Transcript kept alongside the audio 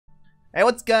Hey,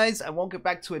 what's guys, and welcome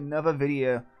back to another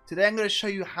video. Today I'm going to show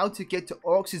you how to get to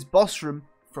Oryx's boss room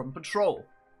from patrol.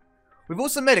 We've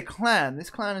also made a clan. This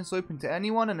clan is open to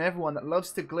anyone and everyone that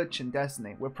loves to glitch in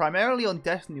Destiny. We're primarily on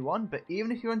Destiny 1, but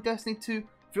even if you're on Destiny 2,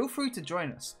 feel free to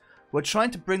join us. We're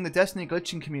trying to bring the Destiny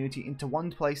glitching community into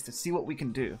one place to see what we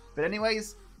can do. But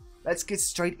anyways, let's get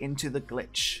straight into the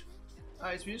glitch.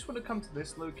 Alright, so we just want to come to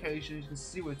this location. You can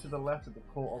see we're to the left of the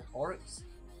core of Oryx.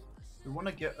 We want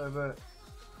to get over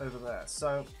there,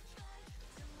 so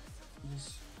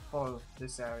just follow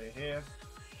this area here.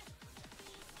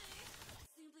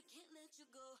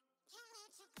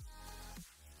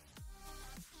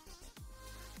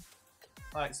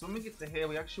 Alright, so when we get to here,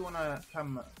 we actually want to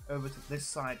come over to this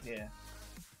side here,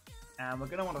 and we're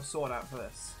going to want to sort out for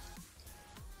this.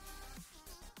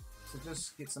 So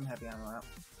just get some heavy ammo out.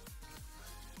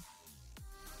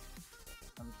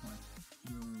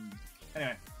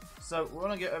 Anyway. So we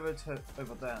want to get over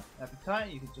there. Now, if you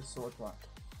can't, you can just sword block.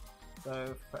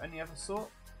 So for any other sort,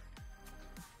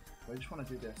 we just want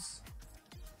to do this.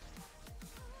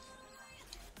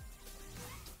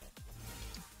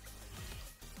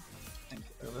 And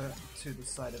get over to the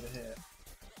side over here.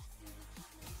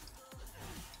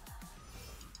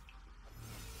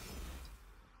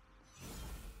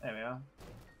 There we are.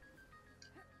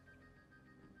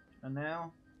 And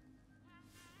now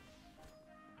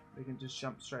we can just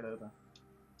jump straight over.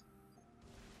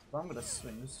 But I'm gonna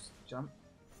swing this jump.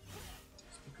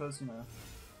 Just because, you know,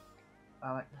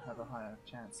 I like to have a higher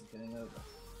chance of getting over.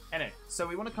 Anyway, so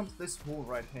we want to come to this wall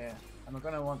right here. And we're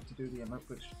gonna want to do the emote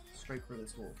glitch straight through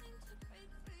this wall.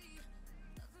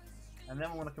 And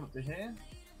then we want to come up to here.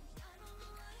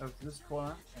 Over to this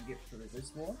corner and get through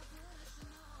this wall.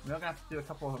 We're gonna have to do a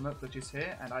couple of emote glitches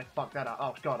here, and I fucked that up.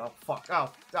 Oh god, oh fuck,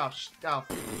 oh.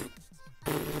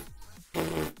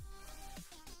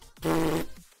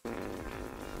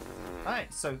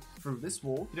 Alright, so through this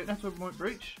wall, you don't have to remote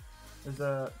breach. There's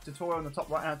a tutorial on the top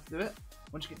right how to do it.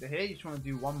 Once you get to here, you just want to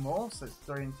do one more, so it's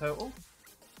 3 in total.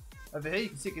 Over here, you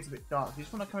can see it gets a bit dark. You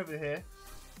just want to come over here.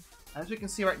 And as we can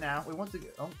see right now, we want to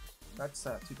get... Oh, that's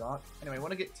too dark. Anyway, we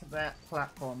want to get to that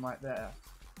platform right there.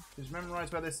 Just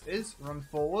memorize where this is, run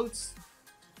forwards,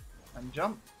 and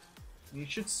jump. And you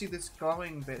should see this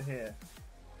glowing bit here.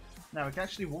 Now, we can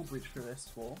actually wall breach through this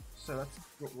wall, so that's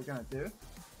what we're going to do.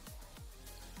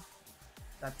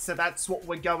 That's what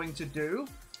we're going to do.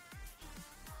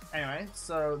 Anyway,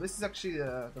 so this is actually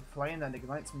the flame that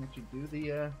ignites when you do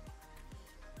the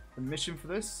mission for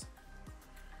this.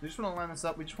 We just want to line this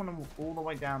up. We just want to move all the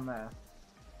way down there.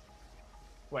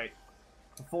 Wait,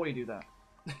 before you do that.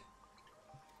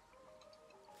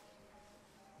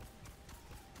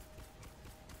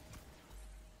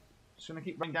 Just gonna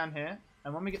keep running down here,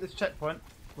 and when we get this checkpoint,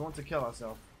 we want to kill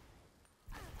ourselves.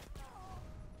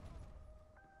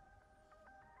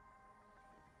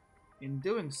 In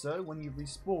doing so, when you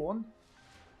respawn,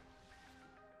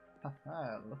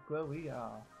 haha, look where we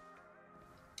are.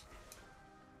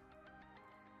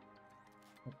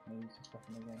 Again.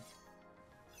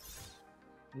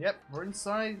 Yep, we're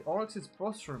inside Oryx's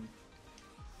boss room.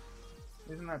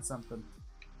 Isn't that something?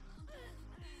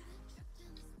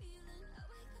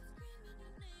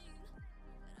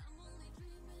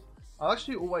 I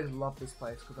actually always love this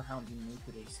place because of how unique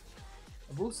it is.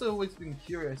 I've also always been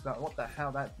curious about what the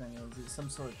hell that thing is. Is it some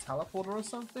sort of teleporter or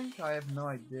something? I have no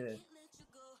idea.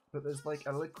 But there's like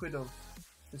a liquid of...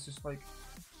 It's just like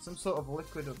some sort of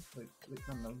liquid of like,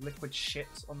 I don't know, liquid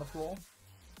shit on the floor.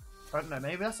 I don't know,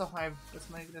 maybe that's a hive.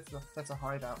 That's a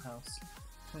hideout house.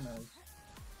 Who knows?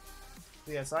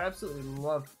 But yes, I absolutely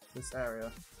love this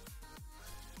area.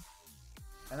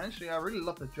 And actually, I really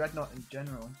love the Dreadnought in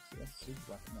general. So that's super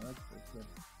weapon. That's pretty good.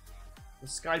 The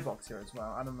skybox here as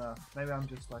well. I don't know. Maybe I'm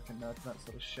just like a nerd for that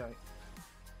sort of shit.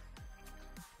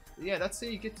 But yeah, that's how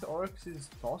you get to Oryx's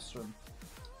boss room.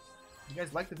 If you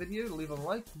guys like the video, leave a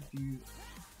like. If you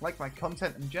like my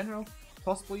content in general,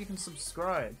 possibly you can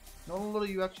subscribe. Not a lot of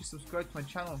you actually subscribe to my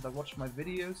channel that watch my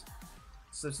videos.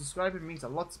 So subscribing means a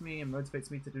lot to me and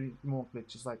motivates me to do more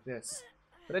glitches like this.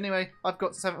 But anyway, I've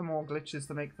got 7 more glitches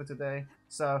to make for today,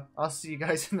 so I'll see you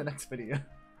guys in the next video.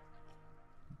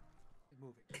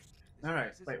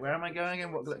 Alright, wait, where am I going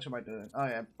again? What glitch am I doing? Oh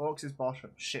yeah, Oryx's boss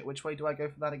room. Shit, which way do I go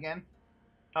for that again?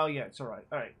 Oh yeah, it's alright.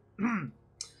 Alright.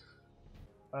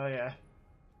 Oh yeah.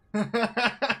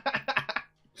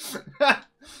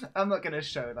 I'm not gonna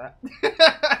show that.